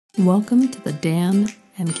Welcome to the Dan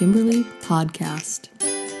and Kimberly podcast.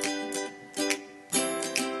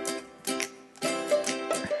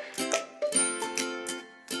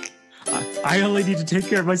 I only need to take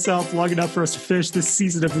care of myself long enough for us to finish this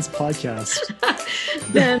season of this podcast.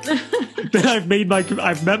 Then Then I've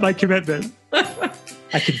met my commitment.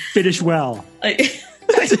 I can finish well. I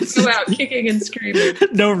go out kicking and screaming.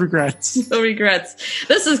 No regrets. No regrets.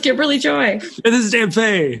 This is Kimberly Joy. And this is Dan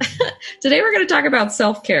Fay. Today we're going to talk about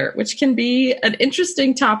self-care, which can be an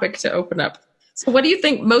interesting topic to open up. So what do you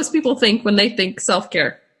think most people think when they think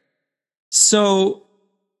self-care? So,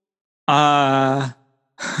 there's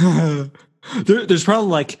probably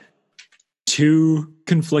like two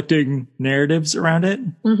conflicting narratives around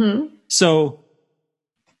it. Mm-hmm. So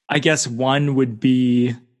I guess one would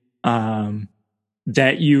be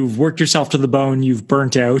that you've worked yourself to the bone, you've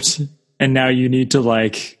burnt out, and now you need to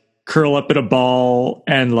like curl up in a ball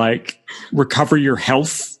and like recover your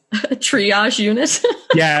health. A triage unit.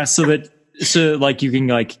 Yeah, so like you can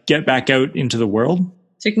like get back out into the world.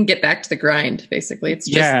 So you can get back to the grind, basically. It's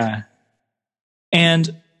just Yeah.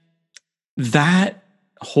 And that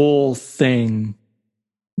whole thing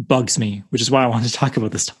bugs me, which is why I wanted to talk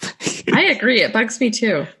about this topic. I agree. It bugs me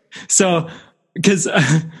too. So, because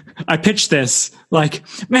I pitched this like,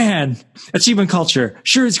 man, achievement culture,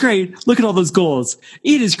 sure is great. Look at all those goals.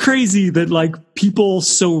 It is crazy that like people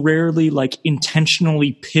so rarely like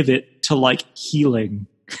intentionally pivot to like healing.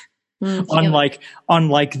 On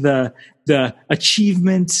the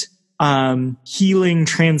achievement, healing,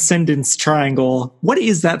 transcendence triangle. What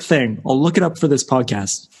is that thing? I'll look it up for this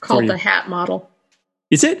podcast. Called the hat model.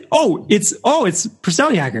 Is it? It's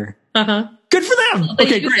personality hacker. Uh-huh. Good for them. They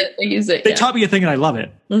Okay, use great. it. They use it. They yeah. taught me a thing and I love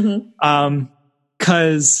it. Mm-hmm.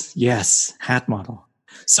 Cause yes, hat model.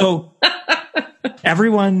 So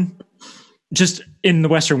everyone just in the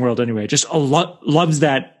Western world anyway, just loves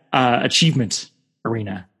that, achievement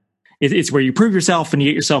arena. It's where you prove yourself and you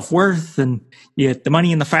get your self-worth and you get the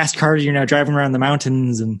money in the fast cars. You're now driving around the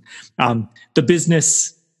mountains and, the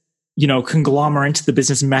business, conglomerate, the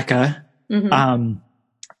business mecca,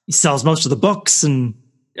 sells most of the books. And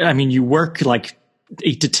I mean, you work like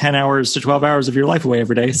 8 to 10 hours to 12 hours of your life away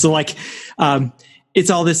every day. So like, it's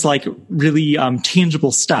all this like really,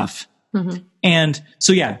 tangible stuff. Mm-hmm. And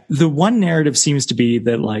so, yeah, the one narrative seems to be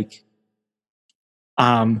that like,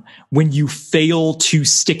 when you fail to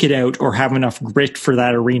stick it out or have enough grit for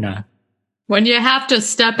that arena, When you have to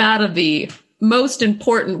step out of the most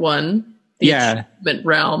important one, the achievement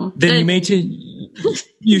realm, then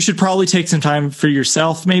you should probably take some time for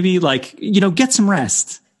yourself. Maybe like, get some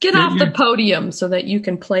rest. Get off the podium so that you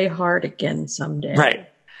can play hard again someday. Right.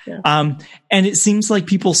 Yeah. And it seems like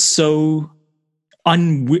people so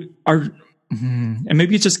and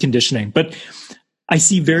maybe it's just conditioning, but I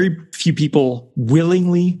see very few people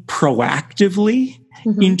willingly, proactively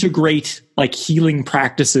integrate like healing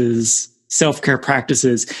practices, self-care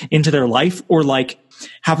practices into their life, or like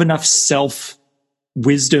have enough self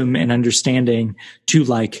wisdom and understanding to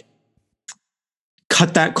like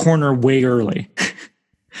cut that corner way early.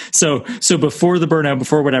 So before the burnout,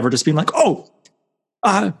 before whatever, just being like,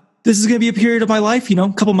 this is going to be a period of my life,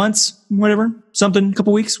 couple months, whatever, something,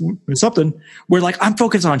 couple weeks, something where like I'm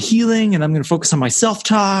focused on healing and I'm going to focus on my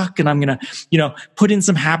self-talk and I'm going to, put in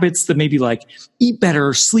some habits that maybe like eat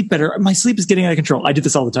better, sleep better. My sleep is getting out of control. I do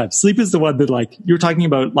this all the time. Sleep is the one that like you were talking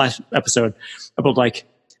about last episode about like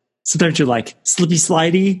sometimes you're like slippy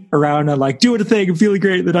slidey around and like doing a thing and feeling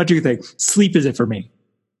great and then not doing a thing. Sleep is it for me.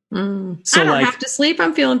 So I don't have to sleep.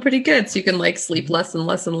 I'm feeling pretty good. So you can like sleep less and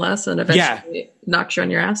less and less and eventually it knocks you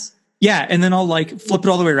on your ass. Yeah. And then I'll like flip it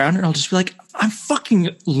all the way around and I'll just be like, I'm fucking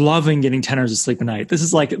loving getting 10 hours of sleep a night. This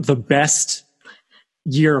is like the best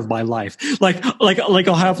year of my life. Like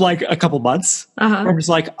I'll have like a couple months where I'm just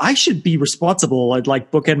like, I should be responsible. I'd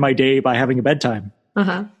like bookend my day by having a bedtime.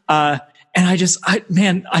 And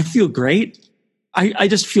I feel great. I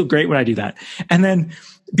just feel great when I do that. And then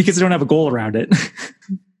because I don't have a goal around it,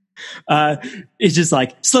 it's just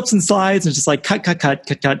like slips and slides and just like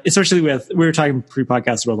cut. Especially we were talking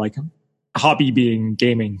pre-podcast about like hobby being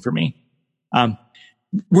gaming for me.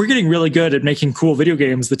 We're getting really good at making cool video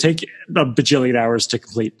games that take a bajillion hours to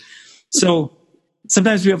complete. So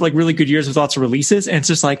sometimes we have like really good years with lots of releases and it's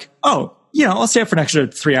just like, I'll stay up for an extra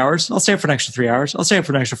 3 hours. I'll stay up for an extra 3 hours. I'll stay up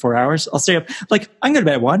for an extra 4 hours. I'll stay up. Like I'm going to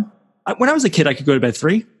bed at 1. When I was a kid, I could go to bed at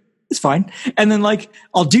 3. It's fine. And then like,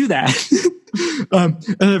 I'll do that. And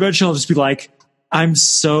then eventually I'll just be like, I'm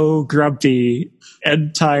so grumpy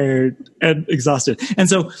and tired and exhausted. And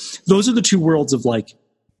so those are the two worlds of like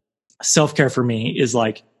self-care for me, is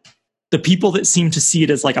like the people that seem to see it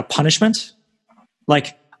as like a punishment.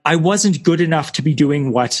 Like I wasn't good enough to be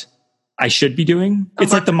doing what I should be doing.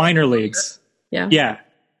 It's like the minor leagues. Yeah. Yeah.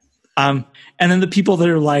 And then the people that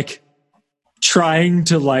are like trying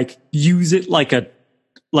to like use it like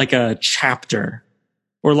a chapter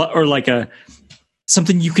or like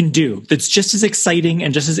something you can do that's just as exciting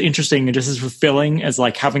and just as interesting and just as fulfilling as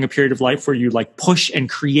like having a period of life where you like push and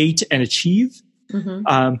create and achieve.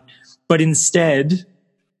 Mm-hmm. But instead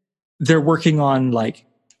they're working on like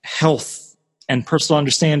health and personal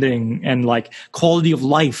understanding and like quality of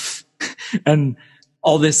life and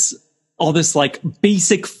all this like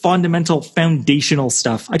basic fundamental foundational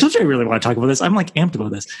stuff. I told you I really want to talk about this. I'm like amped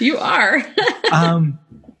about this. You are.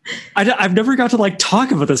 I've never got to like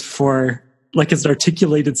talk about this before, like as an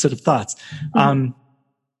articulated set of thoughts.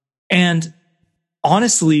 And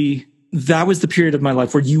honestly, that was the period of my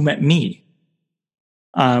life where you met me.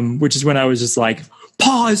 Which is when I was just like,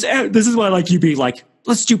 pause. This is why I like you being like,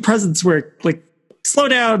 let's do presence work. Like, slow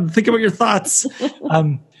down, think about your thoughts.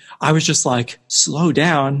 I was just like, slow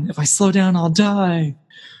down. If I slow down, I'll die.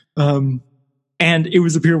 And it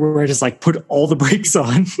was a period where I just like put all the brakes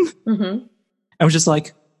on. Mm-hmm. I was just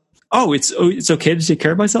like, oh, it's okay to take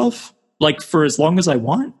care of myself. Like for as long as I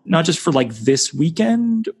want, not just for like this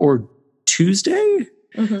weekend or Tuesday.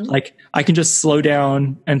 Mm-hmm. Like I can just slow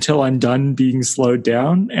down until I'm done being slowed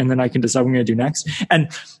down. And then I can decide what I'm going to do next. And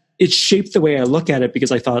it shaped the way I look at it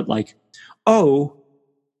because I thought like, oh,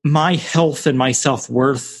 my health and my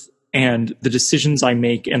self-worth and the decisions I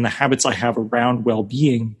make and the habits I have around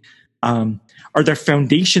well-being are the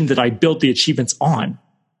foundation that I built the achievements on.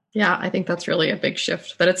 Yeah, I think that's really a big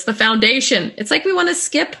shift. That it's the foundation. It's like we want to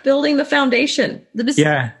skip building the foundation.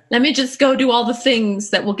 Let me just go do all the things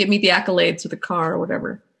that will give me the accolades or the car or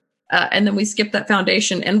whatever. And then we skip that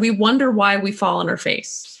foundation and we wonder why we fall on our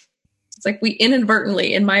face. It's like we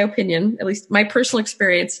inadvertently, in my opinion, at least my personal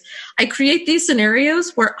experience, I create these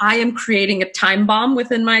scenarios where I am creating a time bomb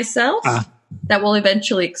within myself that will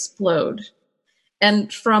eventually explode.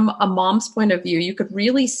 And from a mom's point of view, you could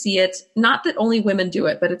really see it. Not that only women do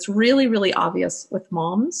it, but it's really, really obvious with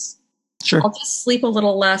moms. Sure. I'll just sleep a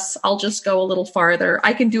little less. I'll just go a little farther.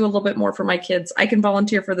 I can do a little bit more for my kids. I can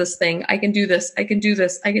volunteer for this thing. I can do this. I can do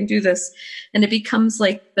this. I can do this. And it becomes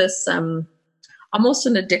like this almost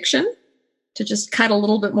an addiction to just cut a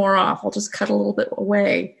little bit more off. I'll just cut a little bit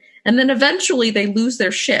away. And then eventually they lose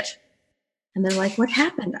their shit. And they're like, what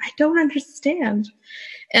happened? I don't understand.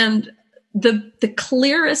 And the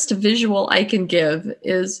clearest visual I can give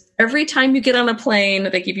is every time you get on a plane,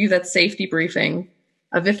 they give you that safety briefing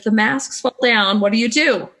of if the masks fall down, what do?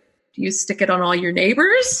 Do you stick it on all your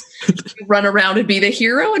neighbors? Do you run around and be the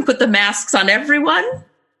hero and put the masks on everyone?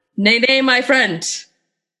 Nay, nay, my friend.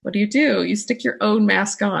 What do? You stick your own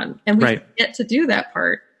mask on. And we forget to do that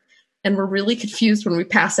part. And we're really confused when we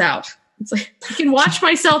pass out. It's like, I can watch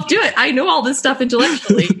myself do it. I know all this stuff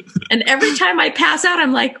intellectually. And every time I pass out,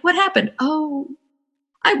 I'm like, what happened? Oh,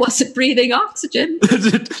 I wasn't breathing oxygen.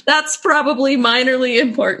 That's probably minorly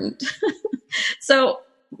important. So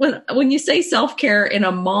when you say self-care in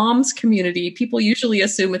a mom's community, people usually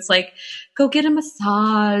assume it's like, go get a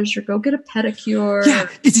massage or go get a pedicure. Yeah,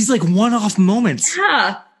 it's these like one-off moments.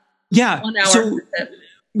 Yeah. 1 hour. So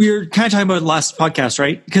we were kind of talking about last podcast,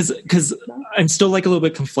 right? Because I'm still like a little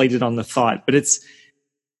bit conflated on the thought, but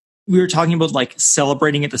we were talking about like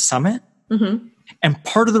celebrating at the summit. Mm-hmm. And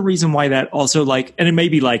part of the reason why that also like, and it may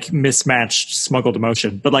be like mismatched, smuggled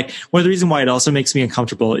emotion, but like one of the reasons why it also makes me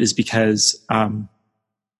uncomfortable is because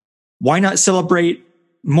why not celebrate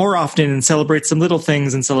more often and celebrate some little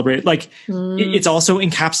things and celebrate like it's also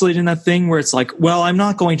encapsulated in that thing where it's like, well, I'm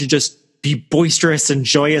not going to just be boisterous and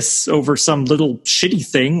joyous over some little shitty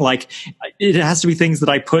thing. Like it has to be things that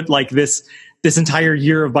I put like this entire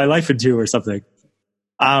year of my life into or something.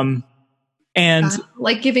 And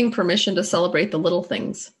like giving permission to celebrate the little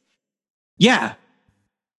things. Yeah.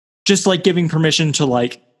 Just like giving permission to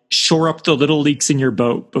like shore up the little leaks in your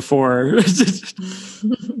boat before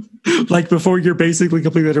like before you're basically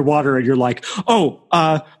completely underwater and you're like, oh,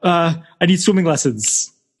 I need swimming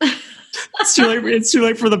lessons. It's too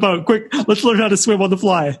late for the boat. Quick, let's learn how to swim on the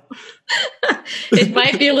fly. It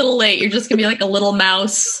might be a little late. You're just gonna be like a little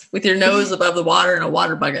mouse with your nose above the water in a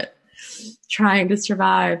water bucket, trying to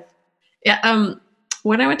survive. Yeah.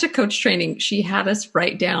 When I went to coach training, she had us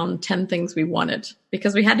write down 10 things we wanted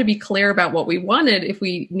because we had to be clear about what we wanted if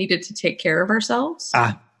we needed to take care of ourselves.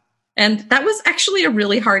 And that was actually a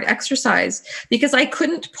really hard exercise because I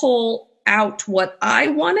couldn't pull out what I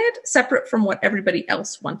wanted separate from what everybody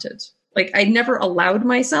else wanted. Like I never allowed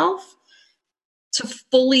myself to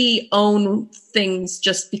fully own things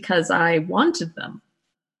just because I wanted them.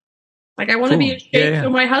 Like, I want to be in shape so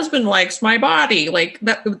my husband likes my body. Like,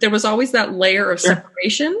 that, there was always that layer of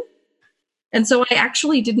separation. And so I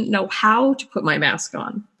actually didn't know how to put my mask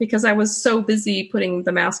on because I was so busy putting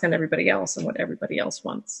the mask on everybody else and what everybody else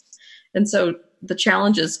wants. And so the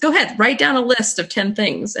challenge is, go ahead, write down a list of 10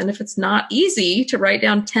 things. And if it's not easy to write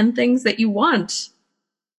down 10 things that you want,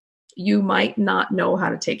 you might not know how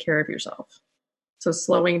to take care of yourself. So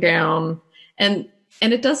slowing down, and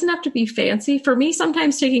it doesn't have to be fancy. For me,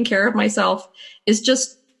 sometimes taking care of myself is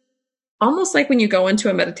just almost like when you go into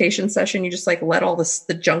a meditation session, you just like let all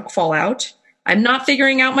the junk fall out. I'm not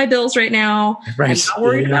figuring out my bills right now. Right. I'm not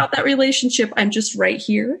worried about that relationship. I'm just right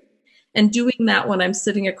here. And doing that when I'm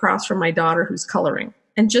sitting across from my daughter who's coloring,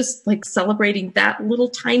 and just like celebrating that little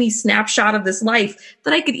tiny snapshot of this life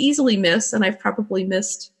that I could easily miss. And I've probably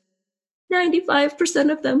missed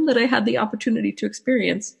 95% of them that I had the opportunity to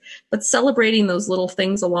experience. But celebrating those little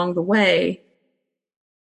things along the way,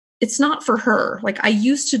 it's not for her. Like, I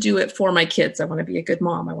used to do it for my kids. I want to be a good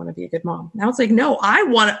mom. I want to be a good mom. Now it's like, no, I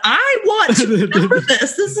want to remember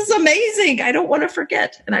this. This is amazing. I don't want to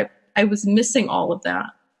forget. And I was missing all of that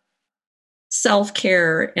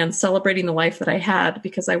self-care and celebrating the life that I had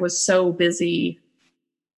because I was so busy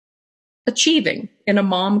achieving in a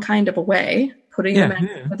mom kind of a way, putting them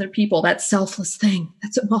in other people, that selfless thing.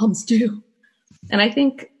 That's what moms do. And I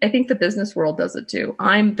think the business world does it too.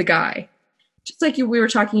 I'm the guy. Just like we were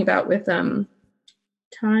talking about with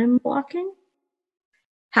time blocking,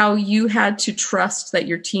 how you had to trust that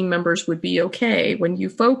your team members would be okay when you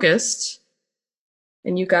focused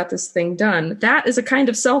and you got this thing done. That is a kind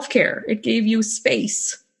of self-care. It gave you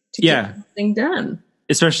space to get this thing done.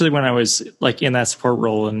 Especially when I was like in that support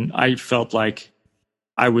role and I felt like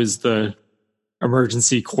I was the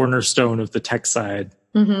emergency cornerstone of the tech side.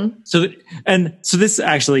 Mm-hmm. So this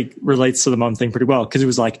actually relates to the mom thing pretty well, because it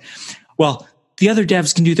was like, well, the other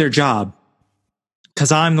devs can do their job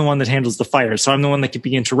because I'm the one that handles the fire. So I'm the one that can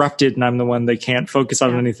be interrupted, and I'm the one that can't focus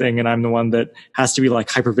on anything, and I'm the one that has to be like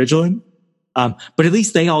hyper vigilant. But at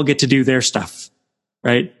least they all get to do their stuff,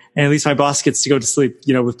 right? And at least my boss gets to go to sleep,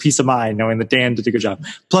 with peace of mind, knowing that Dan did a good job.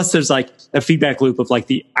 Plus, there's like a feedback loop of like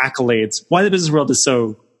the accolades. Why the business world is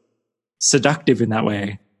so seductive in that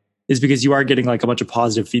way is because you are getting like a bunch of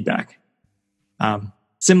positive feedback.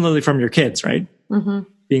 Similarly from your kids, right? Mm-hmm.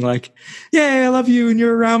 Being like, yay, I love you and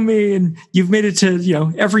you're around me and you've made it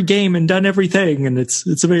to, every game and done everything. And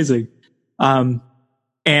it's amazing. And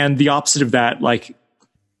the opposite of that, like,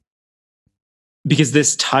 because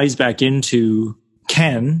this ties back into,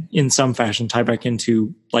 can in some fashion tie back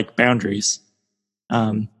into like boundaries.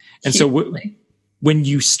 And so when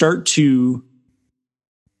you start to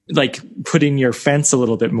like put in your fence a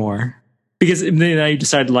little bit more, because then I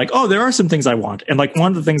decided like, oh, there are some things I want. And like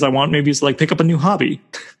one of the things I want maybe is like pick up a new hobby,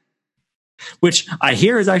 which I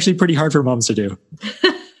hear is actually pretty hard for moms to do.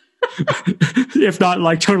 If not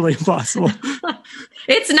like totally impossible.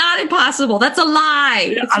 It's not impossible. That's a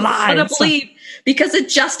lie. It's a lie. I believe because it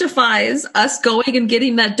justifies us going and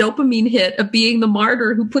getting that dopamine hit of being the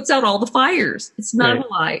martyr who puts out all the fires. It's not a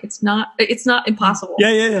lie. It's not impossible.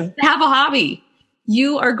 Yeah. Have a hobby.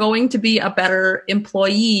 You are going to be a better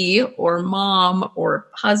employee or mom or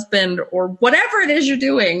husband or whatever it is you're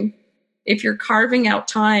doing if you're carving out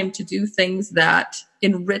time to do things that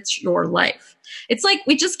enrich your life. It's like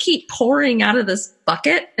we just keep pouring out of this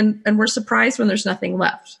bucket and we're surprised when there's nothing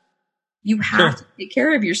left. You have to take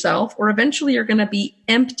care of yourself or eventually you're going to be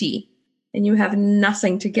empty and you have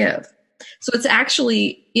nothing to give. So it's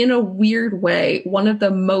actually, in a weird way, one of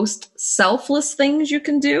the most selfless things you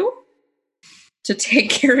can do to take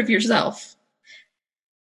care of yourself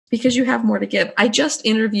because you have more to give. I just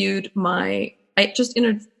interviewed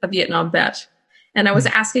a Vietnam vet, and I was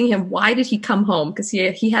asking him, why did he come home? Because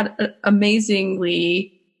he had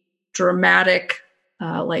amazingly dramatic,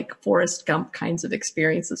 like Forrest Gump kinds of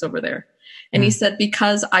experiences over there. And he said,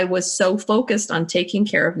 because I was so focused on taking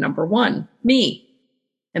care of number one, me.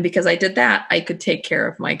 And because I did that, I could take care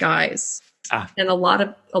of my guys. And a lot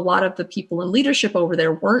of the people in leadership over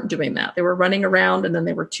there weren't doing that. They were running around and then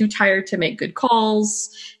they were too tired to make good calls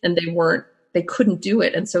and they couldn't do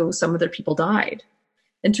it. And so some of their people died.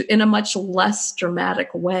 And in a much less dramatic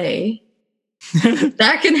way,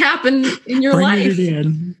 that can happen in your life.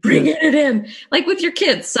 Bringing it in. Like with your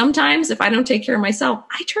kids. Sometimes if I don't take care of myself,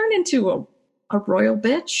 I turn into a royal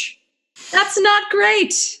bitch. That's not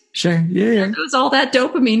great. Sure. Yeah. There goes all that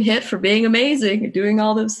dopamine hit for being amazing and doing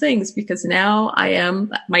all those things because now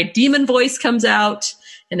my demon voice comes out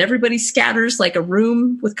and everybody scatters like a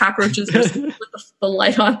room with cockroaches with the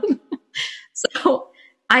light on. So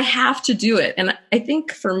I have to do it. And I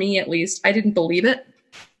think for me, at least, I didn't believe it.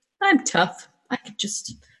 I'm tough. I could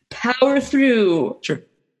just power through. Sure.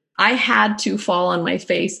 I had to fall on my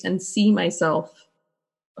face and see myself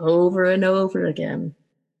over and over again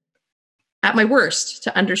at my worst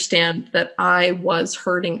to understand that I was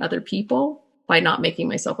hurting other people by not making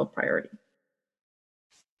myself a priority.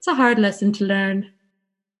 It's a hard lesson to learn.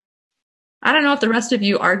 I don't know if the rest of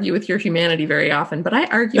you argue with your humanity very often, but I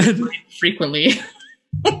argue with mine frequently.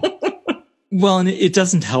 Well, and it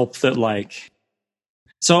doesn't help that, like,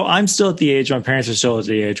 so I'm still at the age, my parents are still at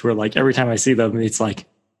the age where, like, every time I see them, it's like,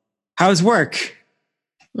 how's work?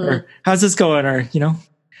 Or how's this going? Or, you know,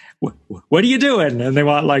 what are you doing? And they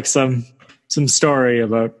want, like, some story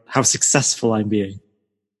about how successful I'm being.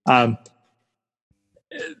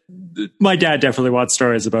 My dad definitely wants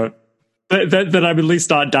stories about that I'm at least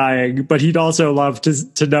not dying, but he'd also love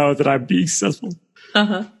to know that I'm being successful.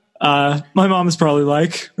 My mom is probably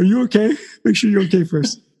like, are you okay? Make sure you're okay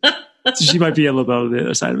first. So she might be a little bit on the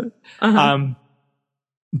other side of it.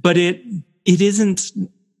 But it isn't.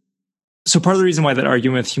 So part of the reason why that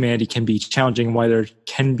argument with humanity can be challenging and why there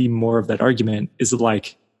can be more of that argument is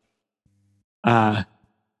like,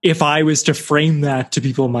 if I was to frame that to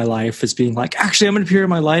people in my life as being like, actually, I'm in a period of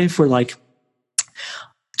my life where, like,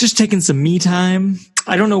 just taking some me time.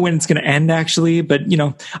 I don't know when it's going to end, actually, but, you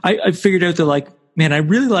know, I figured out that, like, man, I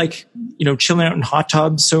really like, you know, chilling out in hot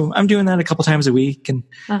tubs. So I'm doing that a couple times a week. And,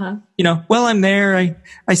 you know, while I'm there,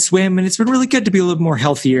 I swim, and it's been really good to be a little more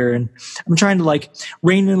healthier. And I'm trying to, like,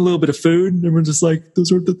 rein in a little bit of food. And we're just like,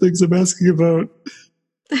 those aren't the things I'm asking about.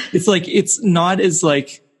 It's like, it's not as,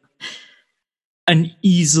 like, an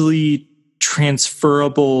easily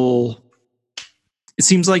transferable. It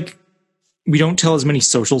seems like we don't tell as many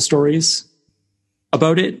social stories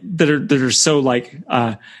about it that are so, like,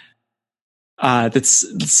 that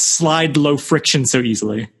slide low friction so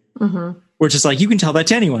easily. We're just like, you can tell that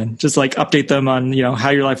to anyone. Just, like, update them on, you know, how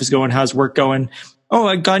your life is going, how's work going. Oh,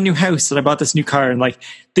 I got a new house and I bought this new car. And, like,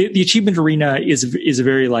 the achievement arena is a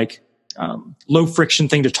very, like, low friction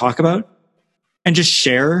thing to talk about and just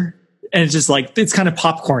share. And it's just, like, it's kind of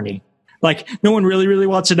popcorny. Like, no one really, really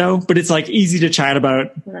wants to know, but it's, like, easy to chat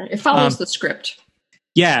about. Right. It follows the script.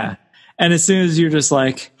 Yeah. And as soon as you're just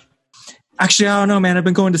like, actually, I don't know, man, I've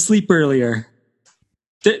been going to sleep earlier.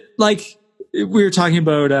 Like, we were talking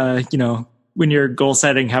about, you know, when you're goal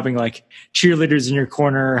setting, having, like, cheerleaders in your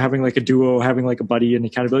corner, having, like, a duo, having, like, a buddy and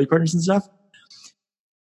accountability partners and stuff.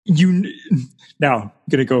 Now, I'm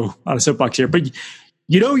going to go on a soapbox here, but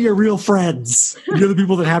you know, your real friends, you're the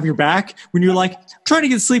people that have your back when you're like trying to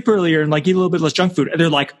get sleep earlier and, like, eat a little bit less junk food. And they're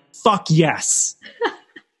like, fuck yes.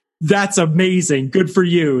 That's amazing. Good for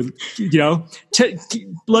you. You know,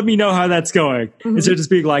 let me know how that's going. Instead of just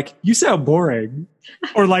being like, you sound boring,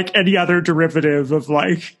 or, like, any other derivative of,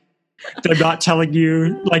 like, them not telling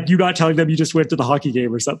you, like, you not telling them you just went to the hockey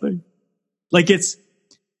game or something. Like,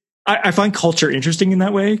 I find culture interesting in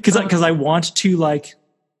that way. Cause I want to, like,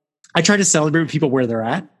 I try to celebrate people where they're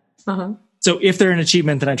at. So if they're an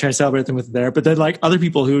achievement, then I try to celebrate them with there. But then, like, other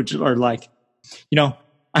people who are like, you know,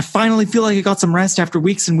 I finally feel like I got some rest after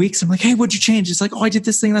weeks and weeks. I'm like, hey, what'd you change? It's like, oh, I did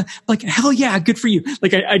this thing. Like, hell yeah, good for you.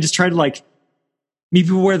 Like, I just try to, like, meet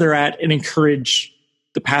people where they're at and encourage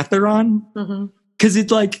the path they're on. Cause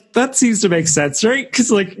it's like, that seems to make sense, right?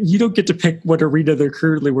 Cause, like, you don't get to pick what arena they're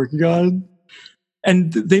currently working on.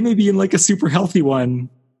 And they may be in, like, a super healthy one.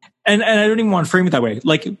 And I don't even want to frame it that way.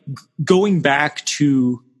 Like, going back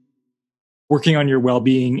to working on your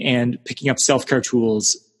well-being and picking up self-care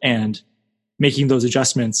tools and making those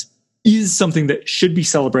adjustments is something that should be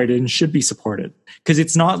celebrated and should be supported. Because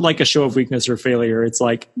it's not like a show of weakness or failure. It's,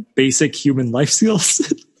 like, basic human life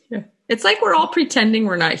skills. Yeah. It's like we're all pretending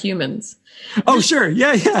we're not humans. Oh, sure.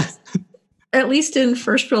 Yeah. At least in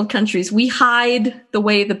first world countries, we hide the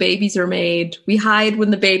way the babies are made. We hide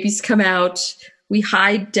when the babies come out. We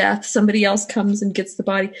hide death. Somebody else comes and gets the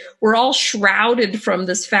body. We're all shrouded from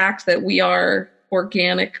this fact that we are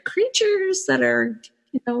organic creatures that are,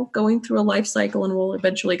 you know, going through a life cycle and will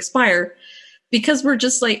eventually expire, because we're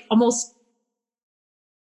just, like, almost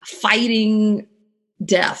fighting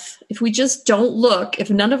death. If we just don't look, if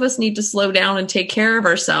none of us need to slow down and take care of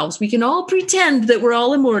ourselves, we can all pretend that we're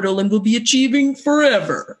all immortal and we'll be achieving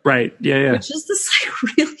forever. Right. Yeah. Which is this,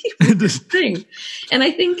 like, really weird thing. And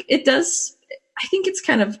I think it's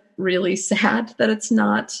kind of really sad that it's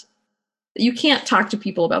not, you can't talk to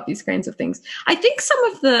people about these kinds of things. I think some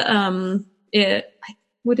of the,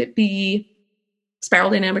 would it be Spiral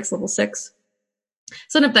Dynamics Level 6?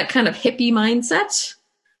 Some of that kind of hippie mindset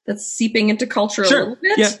that's seeping into culture a little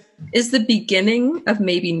bit is the beginning of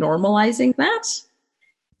maybe normalizing that.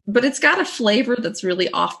 But it's got a flavor that's really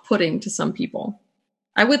off-putting to some people.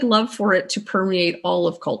 I would love for it to permeate all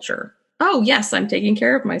of culture. oh, yes, I'm taking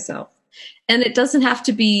care of myself. And it doesn't have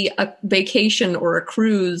to be a vacation or a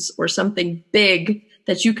cruise or something big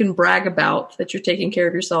that you can brag about that you're taking care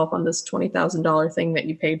of yourself on this $20,000 thing that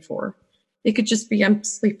you paid for. It could just be, I'm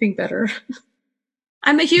sleeping better.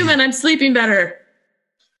 I'm a human. I'm sleeping better.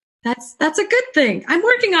 That's a good thing. I'm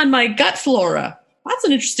working on my gut flora. That's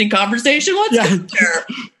an interesting conversation. What's there?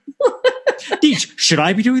 Deej, should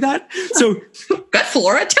I be doing that? So, gut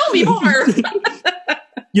flora, tell me more.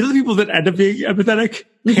 You know the people that end up being empathetic?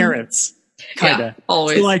 Parents. Kind of. Yeah,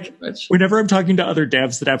 always. So like, whenever I'm talking to other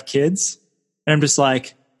devs that have kids, and I'm just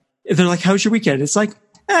like, they're like, how's your weekend? It's like,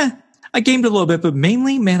 I gamed a little bit, but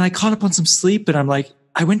mainly, man, I caught up on some sleep, and I'm like,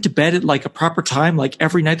 I went to bed at like a proper time, like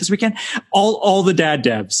every night this weekend. All the dad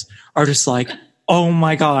devs are just like, oh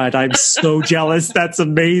my God, I'm so jealous. That's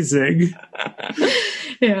amazing.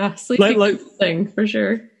 Yeah, sleeping like, thing for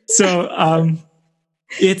sure. So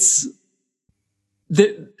it's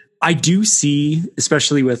that I do see,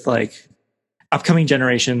 especially with like upcoming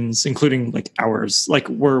generations, including like ours, like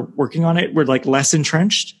we're working on it. We're like less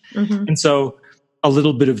entrenched. Mm-hmm. And so a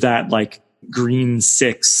little bit of that like green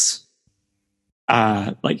 6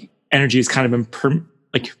 like energy is kind of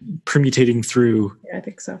permutating through. Yeah, I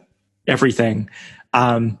think so. Everything.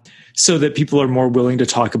 So that people are more willing to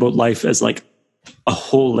talk about life as like a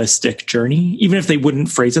holistic journey, even if they wouldn't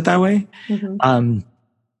phrase it that way. Mm-hmm.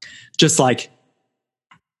 Just like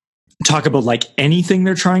talk about like anything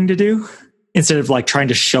they're trying to do instead of like trying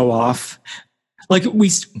to show off. Like we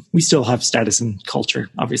still have status and culture,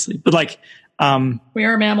 obviously, but like, we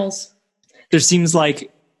are mammals. There seems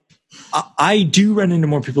like I do run into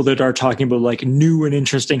more people that are talking about like new and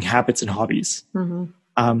interesting habits and hobbies.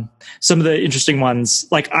 Mm-hmm. Some of the interesting ones,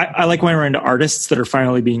 like I like when I run into artists that are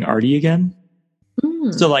finally being arty again.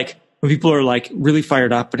 Mm. So like when people are like really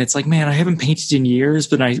fired up and it's like, man, I haven't painted in years,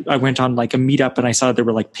 but I went on like a meetup and I saw there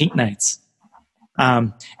were like paint nights.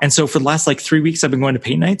 And so for the last like 3 weeks, I've been going to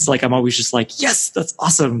paint nights. Like I'm always just like, yes, that's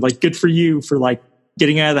awesome. Like good for you for like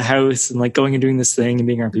getting out of the house and like going and doing this thing and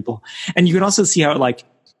being around people. And you can also see how it like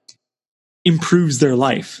improves their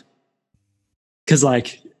life. Cause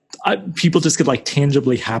like people just get like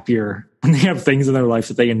tangibly happier when they have things in their life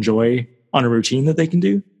that they enjoy on a routine that they can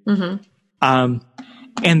do. Mm-hmm.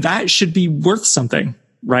 And that should be worth something,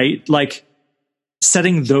 right? Like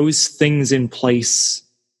setting those things in place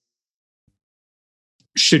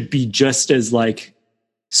should be just as like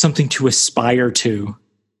something to aspire to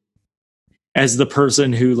as the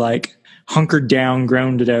person who like hunkered down,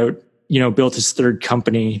 grounded out, built his third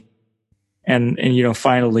company and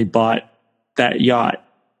finally bought that yacht.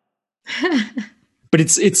 But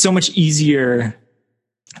it's so much easier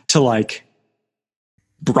to like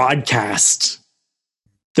broadcast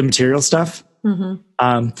the material stuff.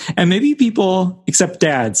 Mm-hmm. And maybe people, except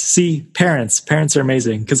dads, see parents are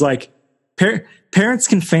amazing. Cause like parents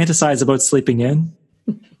can fantasize about sleeping in.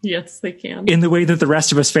 Yes, they can. In the way that the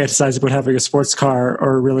rest of us fantasize about having a sports car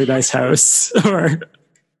or a really nice house or.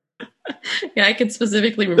 Yeah, I can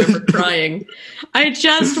specifically remember crying. I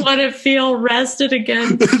just want to feel rested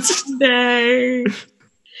again today.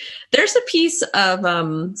 There's a piece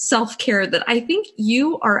of self-care that I think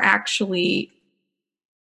you are actually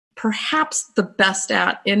perhaps the best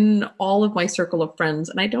at in all of my circle of friends.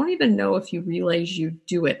 And I don't even know if you realize you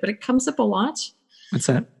do it, but it comes up a lot. What's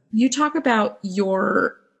that? You talk about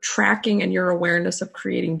your tracking and your awareness of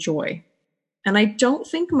creating joy. And I don't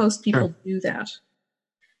think most people do that.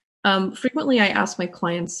 Frequently I ask my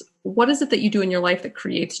clients, what is it that you do in your life that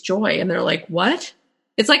creates joy? And they're like, what?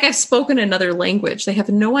 It's like I've spoken another language. They have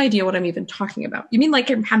no idea what I'm even talking about. You mean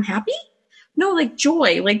like I'm happy? No, like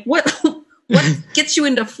joy. Like what gets you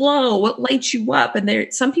into flow? What lights you up?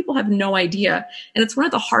 And some people have no idea. And it's one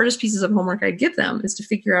of the hardest pieces of homework I give them is to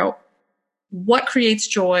figure out what creates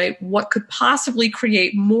joy, what could possibly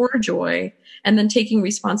create more joy, and then taking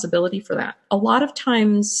responsibility for that. A lot of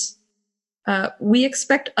times, we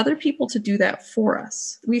expect other people to do that for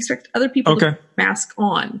us. We expect other people to mask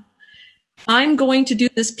on. I'm going to do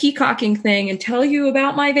this peacocking thing and tell you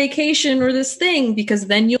about my vacation or this thing because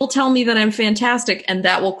then you'll tell me that I'm fantastic and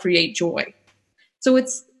that will create joy. So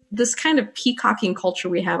it's this kind of peacocking culture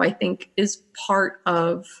we have, I think, is part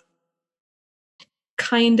of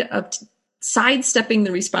sidestepping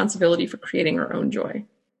the responsibility for creating our own joy.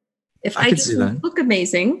 If I just look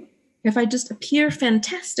amazing, if I just appear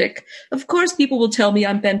fantastic, of course people will tell me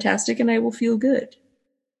I'm fantastic and I will feel good.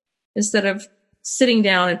 Instead of sitting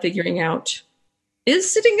down and figuring out,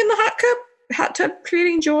 is sitting in the hot tub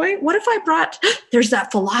creating joy? What if there's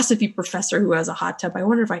that philosophy professor who has a hot tub. I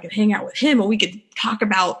wonder if I could hang out with him and we could talk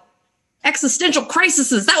about existential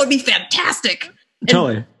crises. That would be fantastic.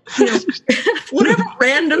 Totally. you know, whatever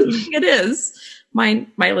random thing it is. My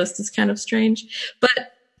list is kind of strange,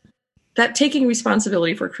 but that taking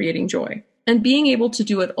responsibility for creating joy and being able to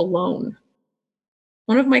do it alone.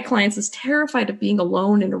 One of my clients is terrified of being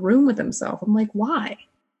alone in a room with himself. I'm like, why?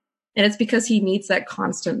 And it's because he needs that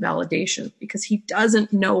constant validation, because he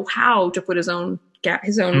doesn't know how to put his own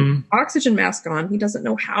oxygen mask on. He doesn't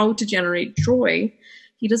know how to generate joy.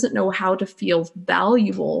 He doesn't know how to feel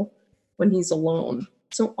valuable when he's alone.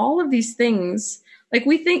 So all of these things, like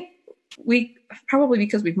we think probably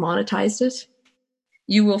because we've monetized it,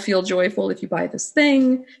 you will feel joyful if you buy this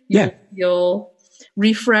thing. You'll feel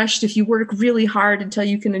refreshed if you work really hard until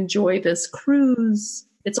you can enjoy this cruise.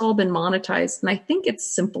 It's all been monetized. And I think it's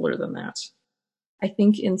simpler than that. I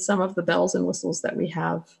think in some of the bells and whistles that we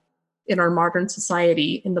have in our modern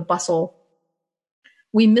society, in the bustle,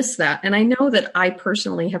 we miss that. And I know that I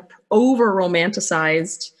personally have over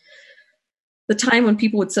romanticized the time when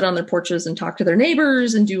people would sit on their porches and talk to their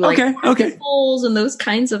neighbors and do like festivals and those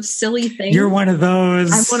kinds of silly things. You're one of those.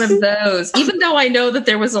 I'm one of those, even though I know that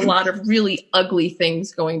there was a lot of really ugly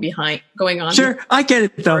things going on. Sure, I get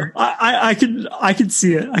it though. I could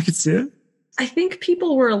see it. I could see it. I think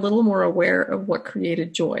people were a little more aware of what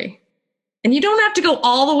created joy. And you don't have to go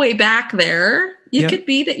all the way back there. It could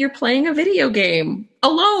be that you're playing a video game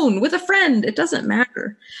alone with a friend. It doesn't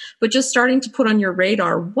matter. But just starting to put on your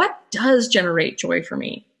radar, what does generate joy for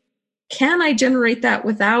me? Can I generate that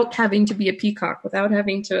without having to be a peacock, without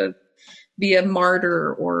having to be a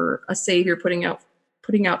martyr or a savior putting out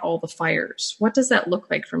all the fires? What does that look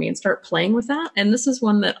like for me? And start playing with that. And this is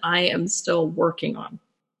one that I am still working on.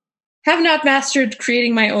 Have not mastered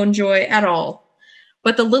creating my own joy at all.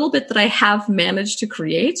 But the little bit that I have managed to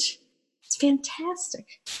create, it's fantastic.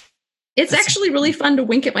 It's actually really fun to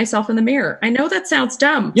wink at myself in the mirror. I know that sounds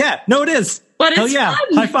dumb. Yeah, no, it is. But it's fun.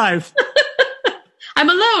 High five. I'm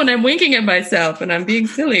alone. I'm winking at myself and I'm being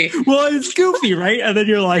silly. Well, it's goofy, right? And then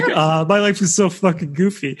you're like, my life is so fucking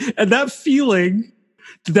goofy. And that feeling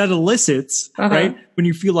that elicits, right? When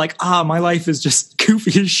you feel like, my life is just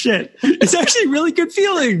goofy as shit. It's actually a really good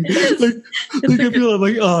feeling. Like I feel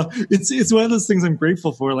like, it's one of those things I'm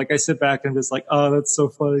grateful for. Like I sit back and I'm just like, that's so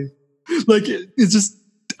funny. Like it's just,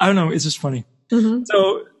 I don't know. It's just funny. Mm-hmm.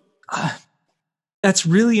 So that's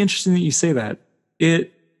really interesting that you say that.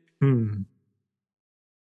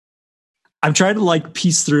 I'm trying to like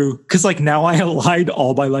piece through, because like now I aligned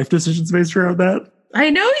all my life decisions based around that. I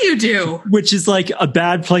know you do. Which is like a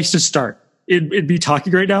bad place to start. It'd be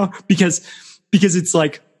talking right now because it's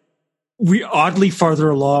like we oddly farther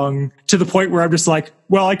along to the point where I'm just like,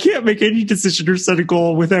 well, I can't make any decision or set a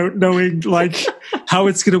goal without knowing like how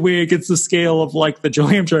it's going to weigh against the scale of like the joy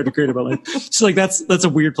I'm trying to create about life. So like that's a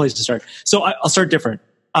weird place to start. So I'll start different.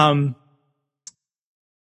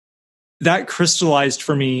 That crystallized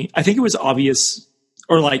for me. I think it was obvious,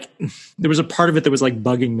 or like there was a part of it that was like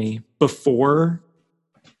bugging me before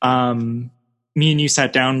me and you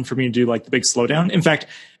sat down for me to do like the big slowdown. In fact,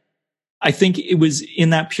 I think it was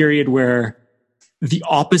in that period where the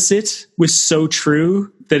opposite was so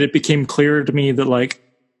true that it became clearer to me that like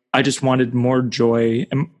I just wanted more joy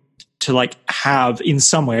and to like have in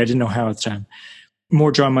some way, I didn't know how at the time,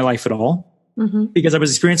 more joy in my life at all. Mm-hmm. Because I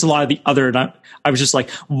was experiencing a lot of the other, and I was just like,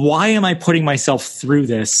 why am I putting myself through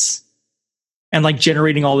this and like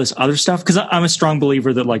generating all this other stuff? Because I'm a strong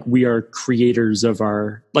believer that like we are creators of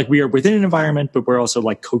our, like we are within an environment, but we're also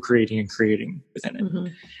like co-creating and creating within it. Mm-hmm.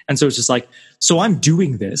 And so it's just like, so I'm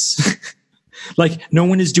doing this. Like no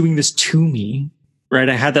one is doing this to me, right?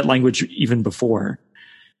 I had that language even before.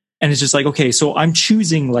 And it's just like, okay, so I'm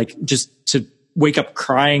choosing like just to wake up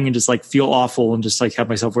crying and just like feel awful and just like have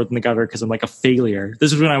myself worth in the gutter because I'm like a failure.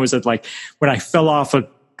 This is when I was at like, when I fell off an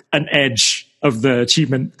edge of the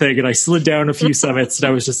achievement thing and I slid down a few summits and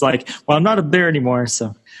I was just like, well, I'm not up there anymore.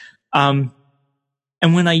 So, and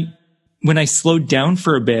when I slowed down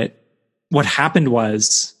for a bit, what happened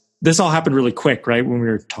was this all happened really quick, right? When we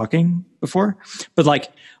were talking before, but like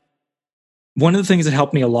one of the things that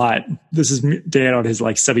helped me a lot, this is Dan on his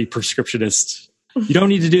like semi-prescriptionist. You don't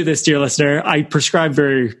need to do this, dear listener. I prescribe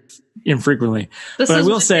very infrequently, but I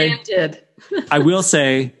will say, I will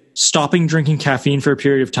say stopping drinking caffeine for a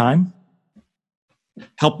period of time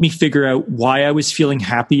helped me figure out why I was feeling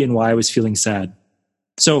happy and why I was feeling sad.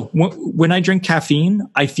 So when I drink caffeine,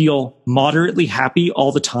 I feel moderately happy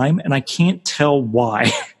all the time and I can't tell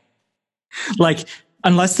why. Like,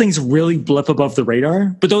 unless things really blip above the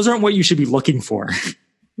radar, but those aren't what you should be looking for.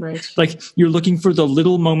 Right. Like you're looking for the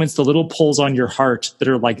little moments, the little pulls on your heart that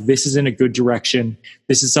are like, this is in a good direction.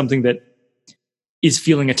 This is something that is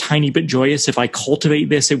feeling a tiny bit joyous. If I cultivate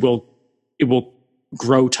this, it will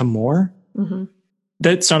grow to more. Mm-hmm.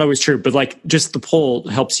 that's not always true, but like just the pull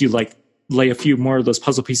helps you like lay a few more of those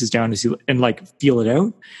puzzle pieces down as you and like feel it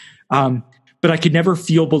out. But I could never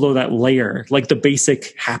feel below that layer, like the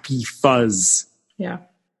basic happy fuzz. Yeah.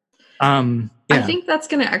 Yeah. I think that's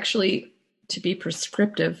going to actually, to be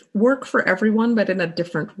prescriptive, work for everyone, but in a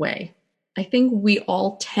different way. I think we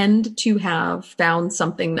all tend to have found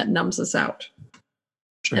something that numbs us out.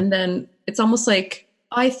 Sure. And then it's almost like,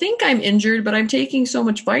 I think I'm injured, but I'm taking so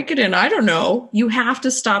much Vicodin. I don't know. You have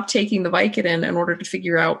to stop taking the Vicodin in order to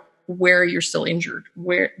figure out where you're still injured,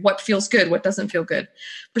 what feels good, what doesn't feel good.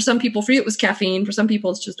 For some people, for you, it was caffeine. For some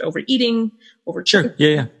people, it's just overeating, sure.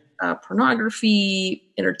 Yeah. Pornography,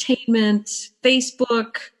 entertainment,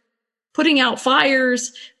 Facebook, putting out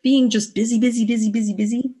fires, being just busy,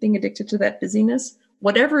 being addicted to that busyness.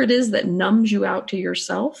 Whatever it is that numbs you out to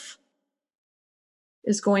yourself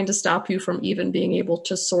is going to stop you from even being able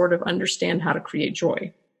to sort of understand how to create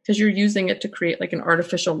joy, because you're using it to create like an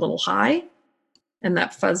artificial little high and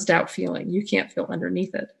that fuzzed out feeling. You can't feel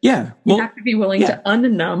underneath it. Yeah. Well, you have to be willing to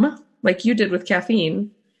unnumb like you did with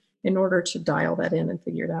caffeine in order to dial that in and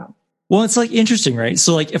figure it out. Well, it's like interesting, right?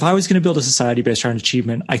 So like if I was going to build a society based around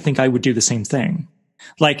achievement, I think I would do the same thing.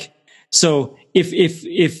 Like, so if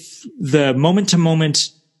the moment to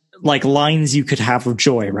moment like lines you could have of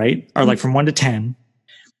joy, right, are like from 1 to 10,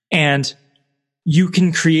 and you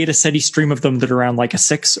can create a steady stream of them that are around like a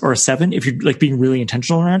 6 or a 7 if you're like being really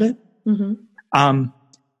intentional around it. Mm-hmm.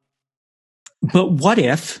 But what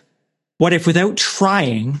if without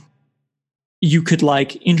trying, you could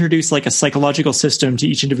like introduce like a psychological system to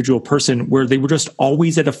each individual person where they were just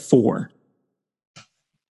always at a 4.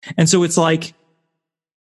 And so it's like,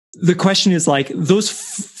 the question is like, those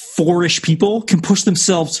 4-ish people can push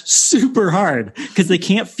themselves super hard because they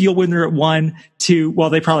can't feel when they're at 1, 2. Well,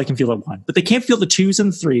 they probably can feel at 1, but they can't feel the 2s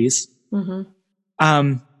and the 3s.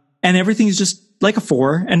 Mm-hmm. And everything is just like a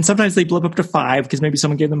 4. And sometimes they blip up to 5 because maybe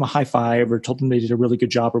someone gave them a high five or told them they did a really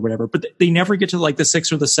good job or whatever, but they never get to like the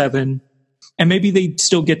 6 or the 7. And maybe they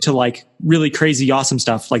still get to like really crazy, awesome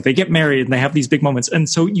stuff. Like they get married and they have these big moments. And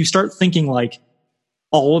so you start thinking like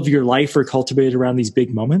all of your life are cultivated around these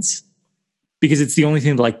big moments because it's the only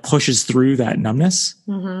thing that like pushes through that numbness.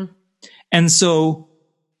 Mm-hmm. And so,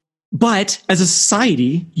 but as a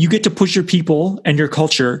society, you get to push your people and your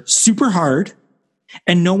culture super hard.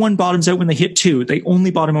 And no one bottoms out when they hit 2. They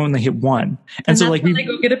only bottom out when they hit 1. And so that's like when they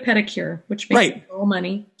go get a pedicure, which makes all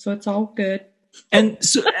money. So it's all good. And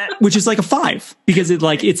so, which is like a 5 because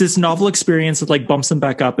it's this novel experience that like bumps them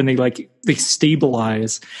back up and they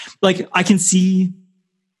stabilize. Like I can see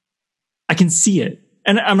it.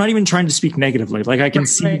 And I'm not even trying to speak negatively. Like I can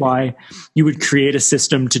see why you would create a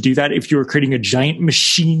system to do that if you were creating a giant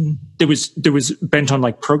machine that was bent on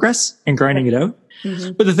like progress and grinding it out.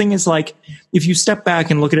 Mm-hmm. But the thing is like, if you step back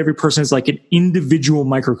and look at every person as like an individual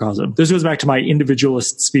microcosm, this goes back to my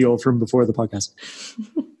individualist spiel from before the podcast.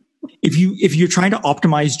 If you're trying to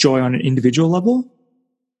optimize joy on an individual level,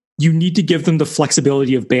 you need to give them the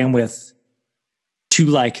flexibility of bandwidth to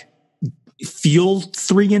like feel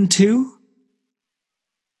 3 and 2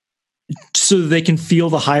 so that they can feel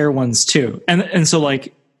the higher ones too. And so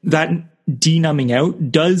like that denumbing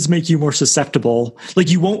out does make you more susceptible. Like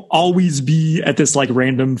you won't always be at this like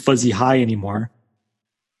random fuzzy high anymore.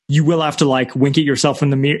 You will have to like wink at yourself in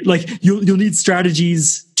the mirror. Like you'll need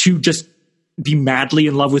strategies to just be madly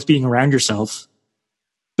in love with being around yourself.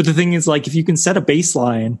 But the thing is like, if you can set a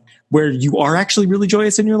baseline where you are actually really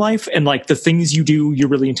joyous in your life and like the things you do, you're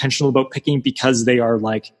really intentional about picking because they are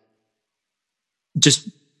like just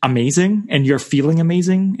amazing and you're feeling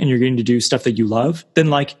amazing and you're going to do stuff that you love, then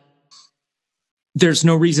like there's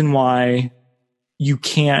no reason why you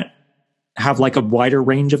can't have like a wider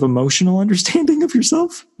range of emotional understanding of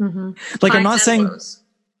yourself. Mm-hmm. Like I'm not saying,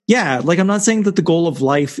 like I'm not saying that the goal of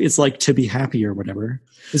life is like to be happy or whatever.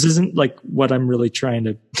 This isn't like what I'm really trying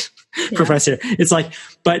to profess here. It's like,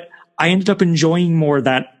 but I ended up enjoying more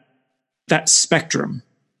that spectrum,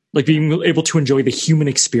 like being able to enjoy the human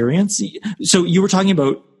experience. So you were talking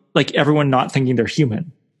about like everyone not thinking they're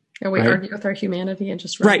human. And we argue with our humanity and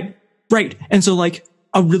just Right. And so like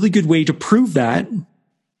a really good way to prove that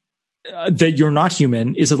that you're not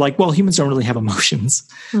human is like, well, humans don't really have emotions.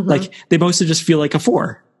 Mm-hmm. Like they mostly just feel like a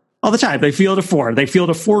 4 all the time. They feel at a 4. They feel at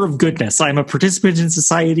a 4 of goodness. I'm a participant in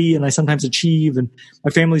society and I sometimes achieve and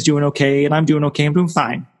my family's doing okay and I'm doing okay. I'm doing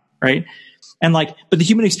fine. Right. And like, but the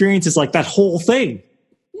human experience is like that whole thing.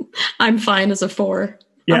 I'm fine as a 4.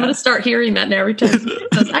 Yeah. I'm going to start hearing that now every time.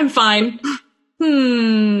 I'm fine.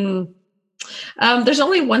 There's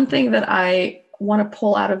only one thing that I want to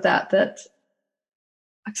pull out of that, because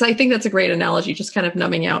I think that's a great analogy. Just kind of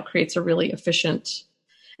numbing out creates a really efficient,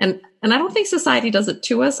 And I don't think society does it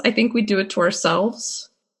to us. I think we do it to ourselves.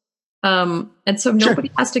 And so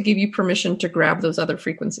nobody has to give you permission to grab those other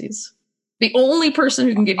frequencies. The only person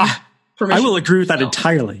who can give you permission. I will agree with that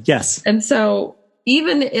entirely. Yes. And so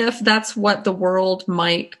even if that's what the world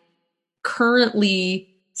might currently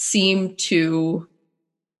seem to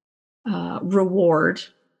reward,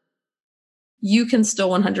 you can still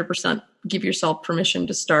 100% give yourself permission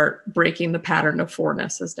to start breaking the pattern of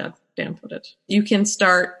fourness, as Dan put it. You can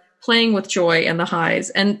start playing with joy and the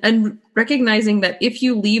highs and recognizing that if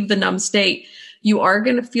you leave the numb state, you are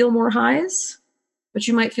going to feel more highs, but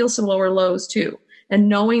you might feel some lower lows too. And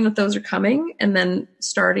knowing that those are coming, and then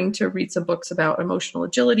starting to read some books about emotional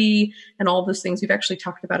agility and all those things. We've actually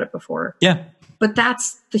talked about it before. Yeah. But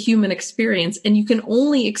that's the human experience. And you can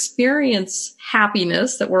only experience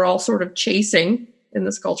happiness that we're all sort of chasing in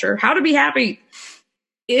this culture. How to be happy,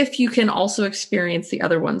 if you can also experience the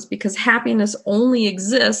other ones, because happiness only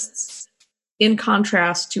exists in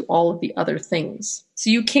contrast to all of the other things. So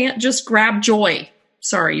you can't just grab joy.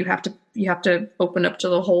 Sorry, you have to open up to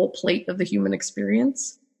the whole plate of the human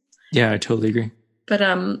experience. Yeah, I totally agree. But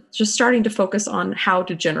just starting to focus on how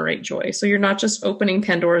to generate joy. So you're not just opening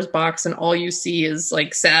Pandora's box and all you see is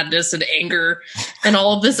like sadness and anger and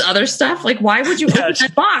all of this other stuff. Like, why would you open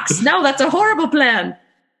that box? No, that's a horrible plan.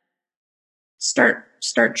 Start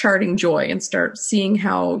charting joy and start seeing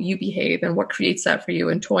how you behave and what creates that for you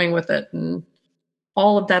and toying with it. And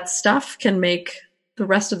all of that stuff can make the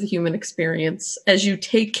rest of the human experience, as you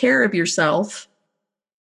take care of yourself,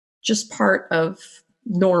 just part of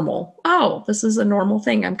normal. Oh, this is a normal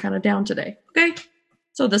thing. I'm kind of down today. Okay.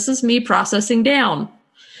 So this is me processing down.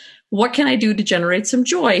 What can I do to generate some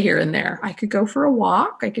joy here and there? I could go for a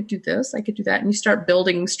walk. I could do this. I could do that. And you start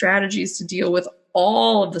building strategies to deal with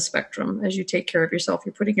all of the spectrum as you take care of yourself.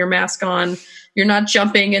 You're putting your mask on. You're not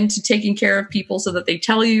jumping into taking care of people so that they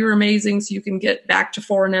tell you you're amazing so you can get back to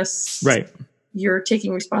fourness. Right. You're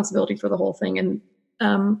taking responsibility for the whole thing.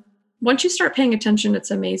 And once you start paying attention, it's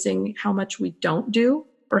amazing how much we don't do,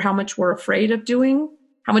 or how much we're afraid of doing,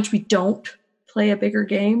 how much we don't play a bigger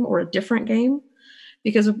game or a different game,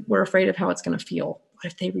 because we're afraid of how it's going to feel. What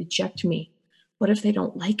if they reject me? What if they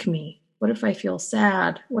don't like me? What if I feel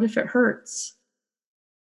sad? What if it hurts?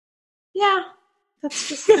 Yeah, that's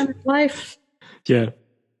just kind of life. Yeah.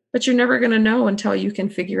 But you're never going to know until you can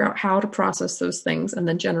figure out how to process those things and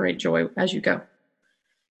then generate joy as you go.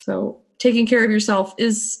 So taking care of yourself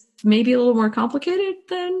is maybe a little more complicated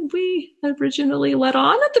than we originally let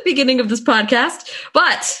on at the beginning of this podcast,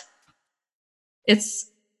 but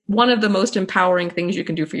it's one of the most empowering things you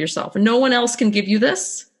can do for yourself. No one else can give you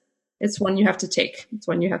this. It's one you have to take. It's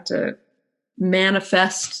one you have to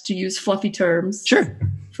manifest, to use fluffy terms. Sure.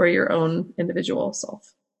 For your own individual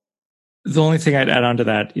self. The only thing I'd add on to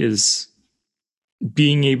that is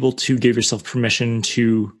being able to give yourself permission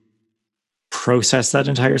to process that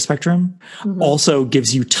entire spectrum also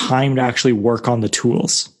gives you time to actually work on the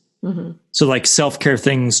tools. So like self-care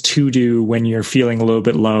things to do when you're feeling a little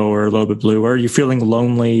bit low or a little bit blue, or you're feeling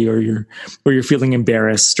lonely, or you're feeling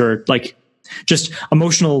embarrassed, or like just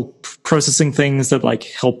emotional processing things that like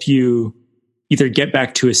help you either get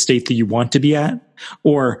back to a state that you want to be at,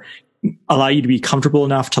 or allow you to be comfortable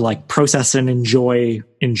enough to like process and enjoy,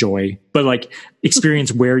 but like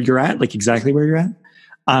experience where you're at, like exactly where you're at.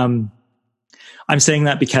 I'm saying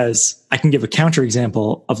that because I can give a counter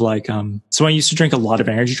example of like, so when I used to drink a lot of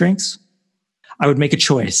energy drinks, I would make a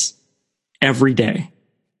choice every day.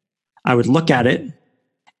 I would look at it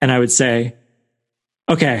and I would say,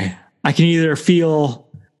 okay, I can either feel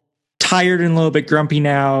tired and a little bit grumpy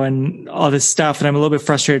now and all this stuff, and I'm a little bit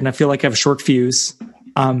frustrated and I feel like I have a short fuse.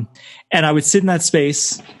 And I would sit in that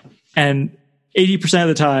space, and 80% of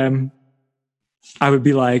the time I would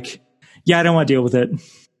be like, yeah, I don't want to deal with it.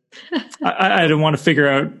 I don't want to figure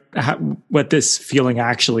out what this feeling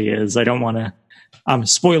actually is. I don't want to,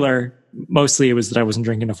 spoiler, mostly it was that I wasn't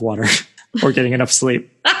drinking enough water or getting enough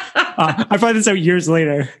sleep. I find this out years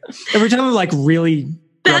later. Every time I'm like really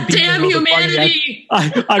that damn humanity.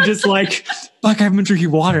 I'm just like, fuck, I haven't been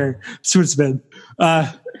drinking water. That's what it's been.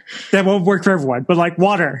 That won't work for everyone, but like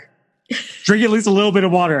water. Drink at least a little bit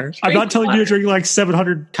of water. I'm not telling you to drink like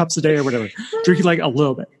 700 cups a day or whatever. Drinking like a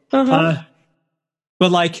little bit.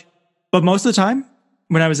 But most of the time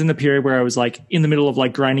when I was in the period where I was like in the middle of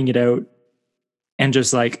like grinding it out and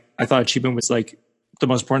just like, I thought achievement was like the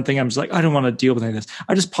most important thing. I'm just like, I don't want to deal with any of this.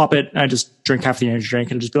 I just pop it and I just drink half the energy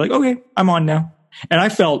drink and just be like, okay, I'm on now. And I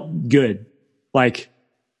felt good. Like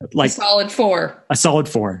a solid 4. A solid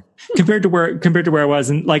 4 compared to where I was.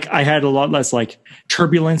 And like, I had a lot less like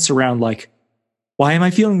turbulence around like, why am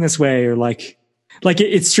I feeling this way? Or like Like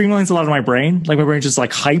it streamlines a lot of my brain. Like my brain just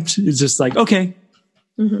like hyped. It's just like, okay,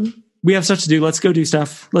 we have stuff to do. Let's go do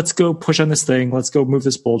stuff. Let's go push on this thing. Let's go move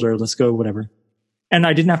this boulder. Let's go whatever. And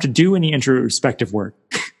I didn't have to do any introspective work.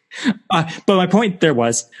 But my point there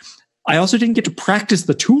was, I also didn't get to practice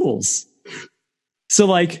the tools. So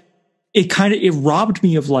like, it robbed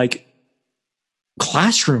me of like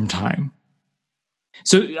classroom time.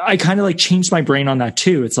 So I kind of like changed my brain on that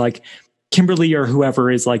too. It's like Kimberly or whoever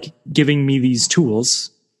is like giving me these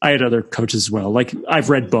tools. I had other coaches as well. Like I've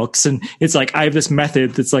read books and it's like, I have this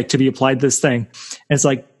method that's like to be applied this thing. And it's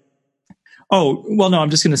like, oh, well, no, I'm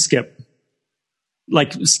just going to skip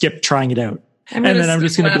trying it out. And then I'm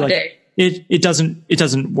just going to be like, it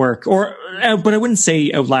doesn't work. Or, but I wouldn't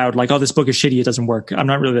say out loud, like, oh, this book is shitty. It doesn't work. I'm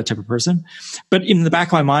not really that type of person. But in the back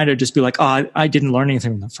of my mind, I'd just be like, oh, I didn't learn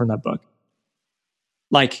anything from that book.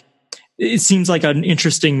 Like, it seems like an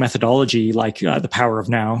interesting methodology, like The Power of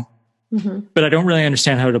Now. But I don't really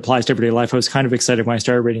understand how it applies to everyday life. I was kind of excited when I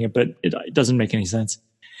started reading it, but it doesn't make any sense.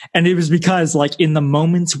 And it was because like in the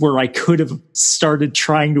moments where I could have started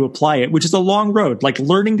trying to apply it, which is a long road, like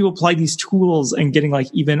learning to apply these tools and getting like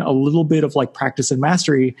even a little bit of like practice and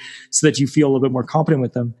mastery so that you feel a little bit more competent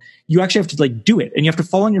with them. You actually have to like do it and you have to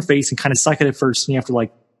fall on your face and kind of suck at it first. And you have to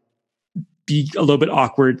like be a little bit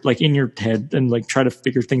awkward, like in your head and like try to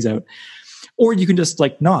figure things out. Or you can just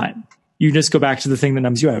like not. You just go back to the thing that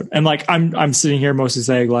numbs you out. And like, I'm sitting here mostly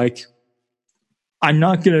saying like, I'm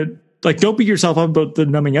not going to like, don't beat yourself up about the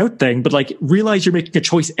numbing out thing, but like realize you're making a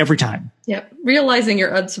choice every time. Yeah. Realizing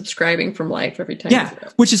you're unsubscribing from life every time. Yeah.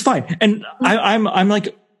 Which is fine. And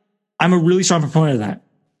I'm a really strong proponent of that.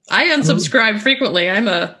 I unsubscribe frequently. I'm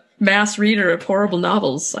a mass reader of horrible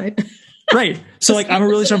novels. Right. So like, I'm a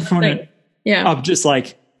really strong proponent of just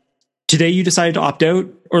like, today you decided to opt out,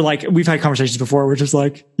 or like we've had conversations before where just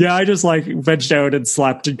like, yeah, I just like vegged out and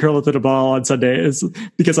slept and curled up in a ball on Sundays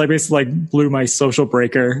because I basically like blew my social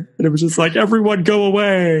breaker and it was just like, everyone go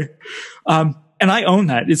away. And I own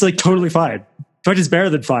that. It's like totally fine. In fact, it's better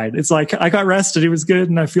than fine. It's like, I got rested. It was good.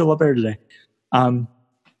 And I feel a lot better today.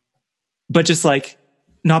 But just like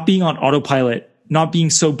not being on autopilot, not being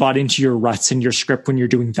so bought into your ruts and your script when you're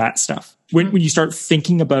doing that stuff. When you start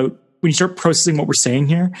thinking about, when you start processing what we're saying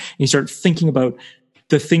here, and you start thinking about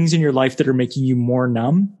the things in your life that are making you more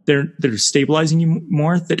numb, that are stabilizing you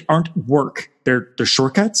more, that aren't work, they're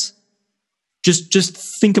shortcuts. Just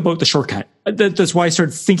think about the shortcut. That's why I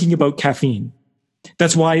started thinking about caffeine.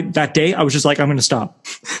 That's why that day I was just like, I'm going to stop.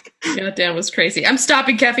 Yeah, Dan was crazy. I'm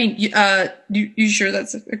stopping caffeine. You sure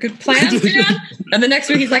that's a good plan, Dan? And the next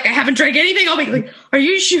week he's like, I haven't drank anything. I'll be like, are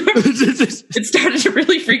you sure? It started to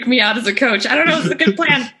really freak me out as a coach. I don't know if it's a good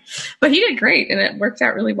plan. But he did great, and it worked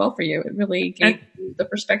out really well for you. It really gave you the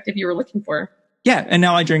perspective you were looking for. Yeah, and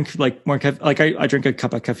now I drink like more I drink a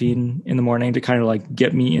cup of caffeine in the morning to kind of like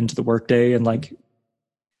get me into the workday and like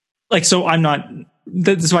so I'm not.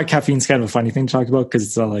 This is why caffeine's kind of a funny thing to talk about because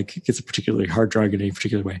it's not like it's a particularly hard drug in any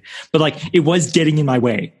particular way. But like it was getting in my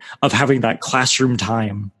way of having that classroom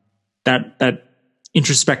time, that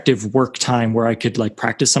introspective work time where I could like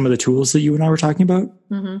practice some of the tools that you and I were talking about,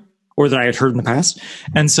 or that I had heard in the past.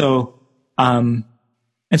 And so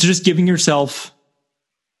just giving yourself.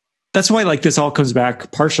 That's why like this all comes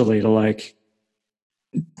back partially to like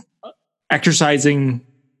exercising,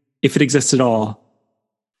 if it exists at all,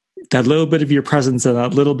 that little bit of your presence and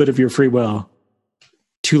that little bit of your free will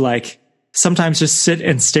to like sometimes just sit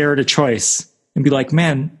and stare at a choice and be like,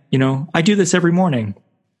 man, I do this every morning.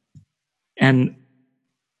 And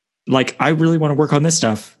like, I really want to work on this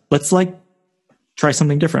stuff. Let's like try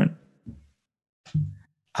something different.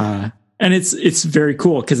 And it's very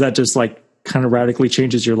cool because that just like kind of radically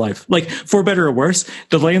changes your life. Like for better or worse,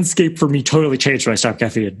 the landscape for me totally changed when I stopped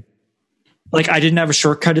caffeine. Like I didn't have a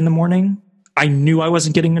shortcut in the morning. I knew I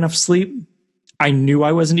wasn't getting enough sleep. I knew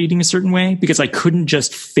I wasn't eating a certain way because I couldn't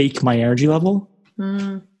just fake my energy level.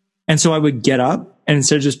 And so I would get up and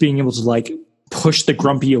instead of just being able to like push the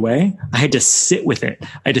grumpy away, I had to sit with it.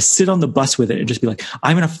 I had to sit on the bus with it and just be like,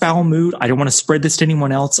 I'm in a foul mood. I don't want to spread this to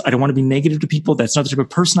anyone else. I don't want to be negative to people. That's not the type of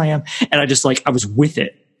person I am. And I just like, I was with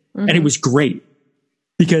it. And it was great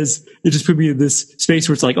because it just put me in this space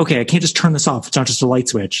where it's like, okay, I can't just turn this off. It's not just a light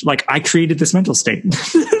switch. Like I created this mental state.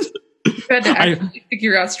 You had to actually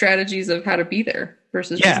figure out strategies of how to be there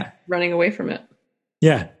versus just running away from it.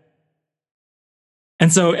 Yeah.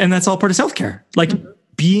 And that's all part of self-care. Like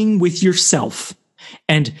being with yourself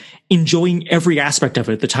and enjoying every aspect of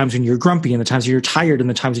it. The times when you're grumpy and the times when you're tired and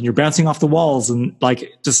the times when you're bouncing off the walls and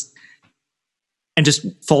like just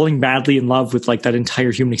falling madly in love with like that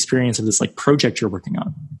entire human experience of this like project you're working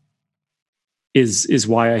on is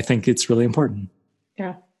why I think it's really important.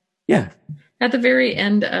 Yeah. Yeah. At the very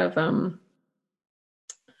end of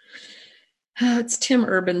it's Tim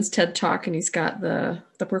Urban's TED Talk, and he's got the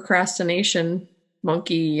procrastination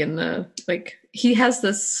monkey and he has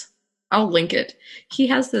this. I'll link it. He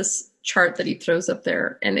has this chart that he throws up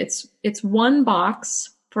there, and it's one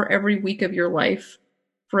box for every week of your life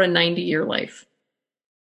for a 90-year life.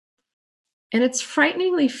 And it's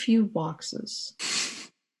frighteningly few boxes.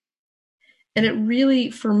 And it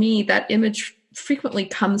really, for me, that image frequently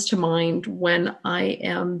comes to mind when I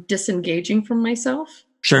am disengaging from myself.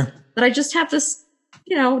 Sure. That I just have this,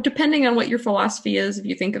 depending on what your philosophy is, if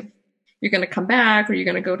you think of you're going to come back or you're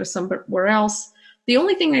going to go to somewhere else, the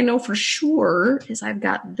only thing I know for sure is I've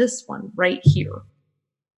got this one right here.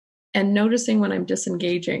 And noticing when I'm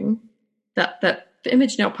disengaging, that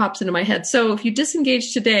image now pops into my head. So if you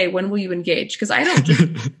disengage today, when will you engage? Because I don't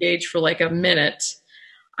just engage for like a minute.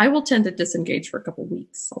 I will tend to disengage for a couple of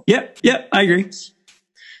weeks. Yep, I agree. It's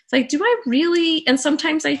like, do I really? And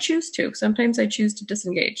sometimes I choose to. Sometimes I choose to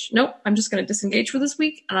disengage. Nope, I'm just going to disengage for this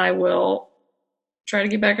week, and I will try to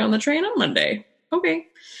get back on the train on Monday. Okay.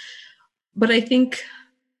 But I think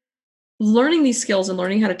learning these skills and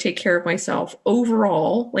learning how to take care of myself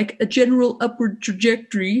overall, like a general upward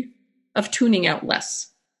trajectory of tuning out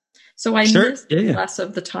less. So I miss less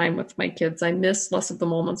of the time with my kids. I miss less of the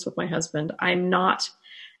moments with my husband. I'm not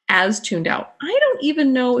as tuned out. I don't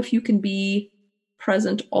even know if you can be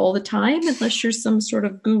present all the time unless you're some sort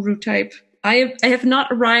of guru type. I have not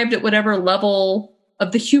arrived at whatever level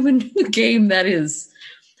of the human game that is.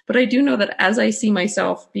 But I do know that as I see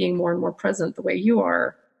myself being more and more present the way you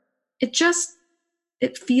are,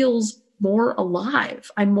 it feels more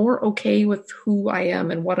alive. I'm more okay with who I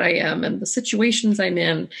am and what I am and the situations I'm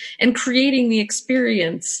in and creating the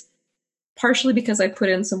experience, partially because I put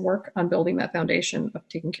in some work on building that foundation of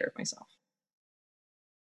taking care of myself.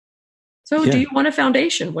 So do you want a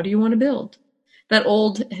foundation? What do you want to build? That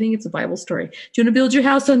old, I think it's a Bible story. Do you want to build your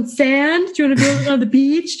house on sand? Do you want to build it on the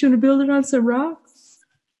beach? Do you want to build it on some rocks?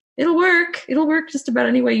 It'll work. It'll work just about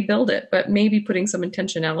any way you build it, but maybe putting some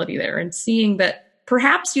intentionality there and seeing that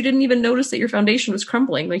perhaps you didn't even notice that your foundation was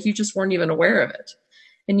crumbling, like you just weren't even aware of it.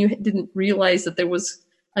 And you didn't realize that there was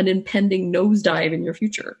an impending nosedive in your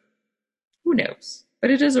future. Who knows?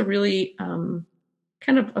 But it is a really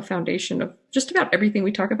kind of a foundation of just about everything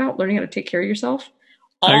we talk about, learning how to take care of yourself.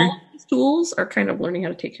 All these tools are kind of learning how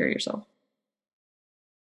to take care of yourself.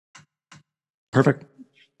 Perfect.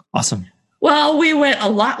 Awesome. Well, we went a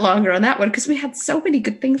lot longer on that one because we had so many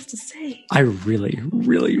good things to say. I really,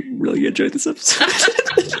 really, really enjoyed this episode.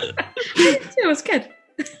 It was good.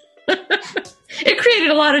 It created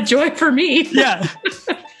a lot of joy for me. Yeah.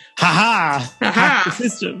 Ha-ha. Hack the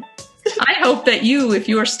system. I hope that you, if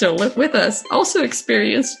you are still with us, also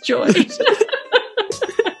experienced joy.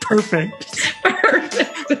 Perfect.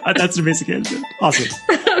 That's an amazing answer. Awesome.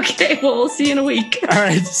 Okay, well, we'll see you in a week. All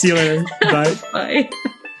right. See you later. Bye. Bye.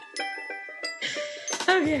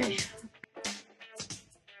 Okay.